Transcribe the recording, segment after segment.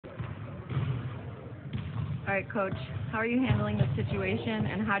All right, Coach, how are you handling the situation,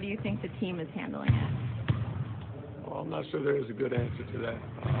 and how do you think the team is handling it? Well, I'm not sure there is a good answer to that.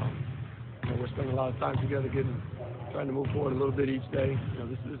 We're spending a lot of time together trying to move forward a little bit each day.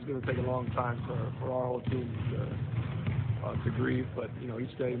 This is going to take a long time for our whole team to grieve, but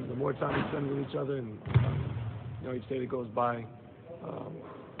each day, the more time we spend with each other, and each day that goes by,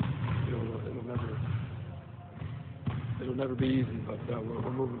 it'll never be easy. But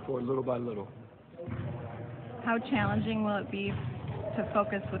we're moving forward little by little. How challenging will it be to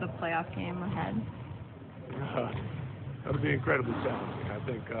focus with a playoff game ahead? That'll be incredibly challenging. I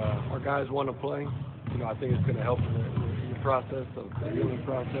think our guys want to play. I think it's going to help in the process, the healing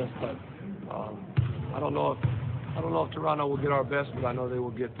process. But I don't know if Toronto will get our best, but I know they will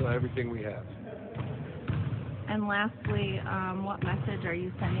get everything we have. And lastly, what message are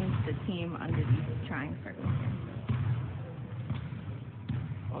you sending to the team under these trying circumstances?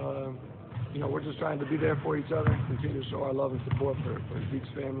 We're just trying to be there for each other, continue to show our love and support for Zeke's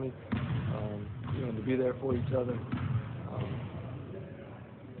family, to be there for each other.